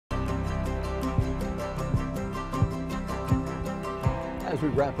As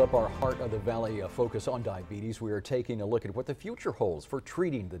we wrap up our Heart of the Valley focus on diabetes, we are taking a look at what the future holds for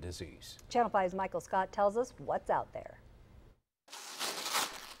treating the disease. Channel 5's Michael Scott tells us what's out there.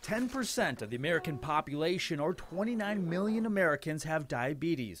 10% of the American population, or 29 million Americans, have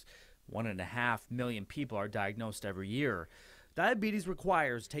diabetes. 1.5 million people are diagnosed every year. Diabetes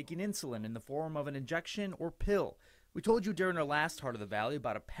requires taking insulin in the form of an injection or pill. We told you during our last Heart of the Valley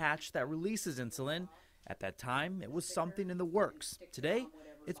about a patch that releases insulin. At that time, it was something in the works. Today,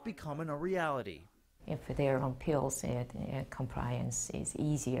 it's becoming a reality. If they're on pills, compliance is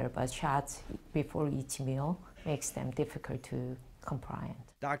easier, but shots before each meal makes them difficult to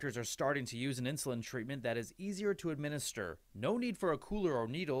compliant. Doctors are starting to use an insulin treatment that is easier to administer. No need for a cooler or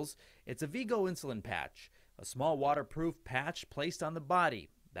needles. It's a V-Go insulin patch, a small waterproof patch placed on the body.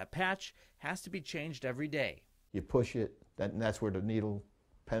 That patch has to be changed every day. You push it, and that's where the needle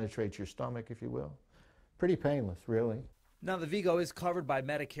penetrates your stomach, if you will. Pretty painless, really. Now, the V-Go is covered by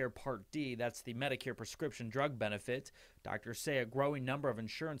Medicare Part D. That's the Medicare prescription drug benefit. Doctors say a growing number of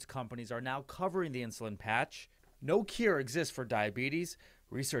insurance companies are now covering the insulin patch. No cure exists for diabetes.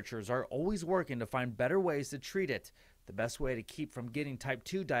 Researchers are always working to find better ways to treat it. The best way to keep from getting type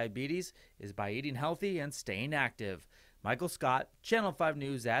 2 diabetes is by eating healthy and staying active. Michael Scott, Channel 5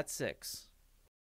 News at 6.